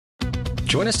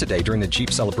Join us today during the Jeep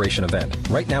Celebration event.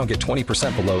 Right now, get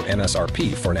 20% below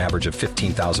MSRP for an average of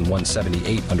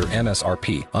 $15,178 under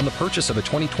MSRP on the purchase of a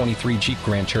 2023 Jeep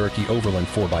Grand Cherokee Overland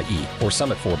 4xE or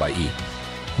Summit 4xE.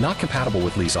 Not compatible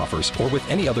with lease offers or with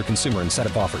any other consumer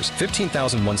incentive offers.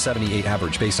 $15,178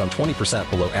 average based on 20%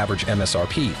 below average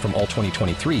MSRP from all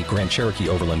 2023 Grand Cherokee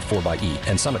Overland 4xE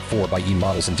and Summit 4xE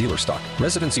models in dealer stock.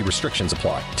 Residency restrictions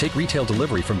apply. Take retail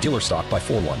delivery from dealer stock by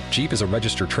 4/1. Jeep is a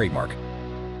registered trademark.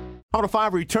 Hot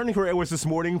 105 returning to our airways this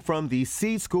morning from the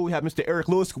Seed School. We have Mr. Eric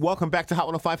Lewis. Welcome back to Hot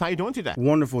 105. How are you doing today?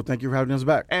 Wonderful. Thank you for having us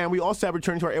back. And we also have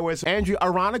returning to our airways Andrea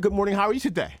Arana. Good morning. How are you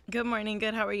today? Good morning.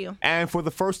 Good. How are you? And for the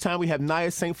first time, we have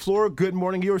Naya St. Flora. Good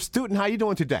morning. You're a student. How are you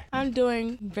doing today? I'm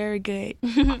doing very good.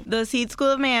 The Seed School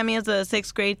of Miami is a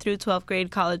 6th grade through 12th grade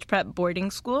college prep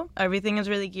boarding school. Everything is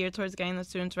really geared towards getting the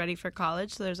students ready for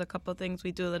college. So there's a couple things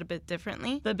we do a little bit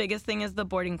differently. The biggest thing is the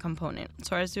boarding component.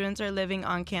 So our students are living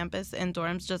on campus in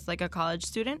dorms just like a college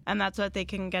student. And that's so that they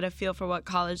can get a feel for what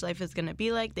college life is going to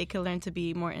be like. They can learn to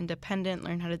be more independent,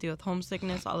 learn how to deal with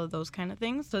homesickness, all of those kind of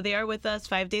things. So they are with us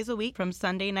 5 days a week from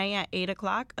Sunday night at 8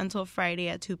 o'clock until Friday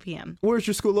at 2 p.m. Where's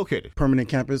your school located? Permanent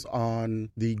campus on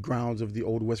the grounds of the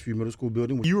old Westview Middle School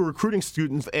building. You are recruiting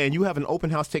students, and you have an open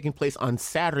house taking place on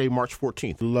Saturday, March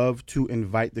 14th. Love to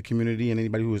invite the community and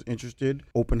anybody who is interested.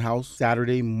 Open house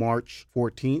Saturday, March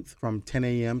 14th from 10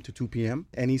 a.m. to 2 p.m.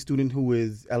 Any student who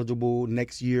is eligible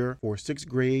next year for 6th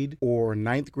grade or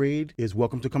 9th grade is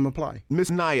welcome to come apply.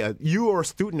 Miss Naya, you are a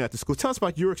student at the school. Tell us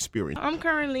about your experience. I'm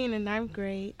currently in the 9th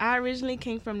grade. I originally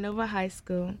came from Nova High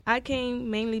School. I came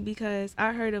mainly because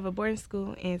I heard of a boarding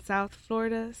school in South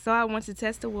Florida, so I wanted to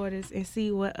test the waters and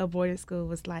see what a boarding school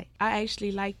was like. I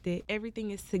actually liked it.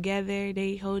 Everything is together.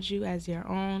 They hold you as your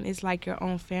own. It's like your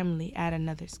own family at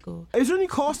another school. Is there any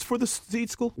cost for the Seed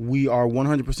School? We are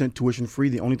 100% tuition free.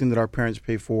 The only thing that our parents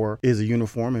pay for is a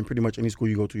uniform, and pretty much any school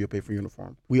you go to, you'll pay for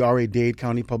uniform. We are a Dade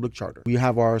County public charter. We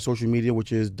have our social media,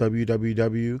 which is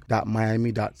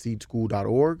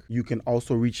www.miami.seedschool.org. You can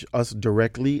also reach us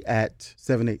directly at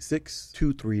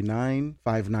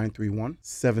 786-239-5931.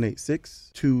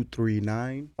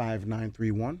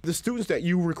 786-239-5931. The students that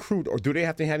you recruit, or do they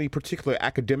have to have any particular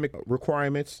academic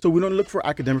requirements? So we don't look for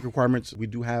academic requirements. We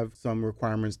do have some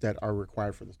requirements that are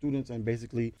required for the students, and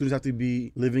basically students have to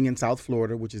be living in South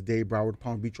Florida, which is Dade, Broward,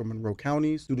 Palm Beach, or Monroe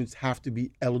counties. Students have to be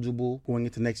eligible going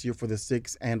into next year for the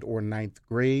 6th and or 9th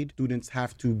grade. Students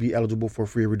have to be eligible for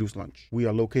free or reduced lunch. We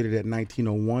are located at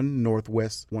 1901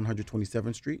 Northwest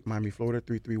 127th Street, Miami, Florida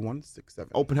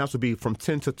 33167. Open house will be from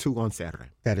 10 to 2 on Saturday.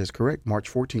 That is correct, March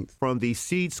 14th. From the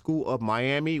Seed School of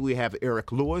Miami, we have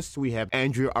Eric Lewis, we have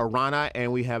Andrea Arana,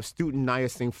 and we have student Naya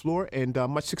St. Flora, and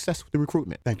much success with the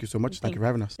recruitment. Thank you so much. Thank you for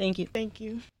having us. Thank you. Thank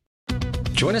you.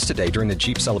 Join us today during the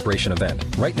Jeep Celebration event.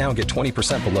 Right now, get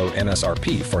 20% below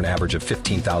MSRP for an average of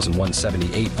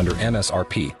 $15,178 under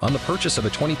MSRP on the purchase of a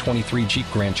 2023 Jeep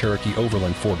Grand Cherokee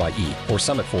Overland 4xE or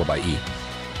Summit 4xE.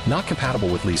 Not compatible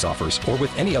with lease offers or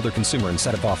with any other consumer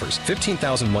incentive offers.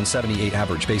 $15,178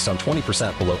 average based on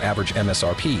 20% below average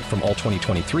MSRP from all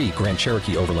 2023 Grand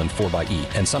Cherokee Overland 4xE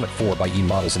and Summit 4xE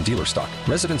models in dealer stock.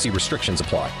 Residency restrictions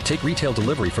apply. Take retail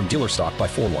delivery from dealer stock by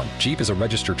 4/1. Jeep is a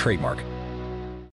registered trademark.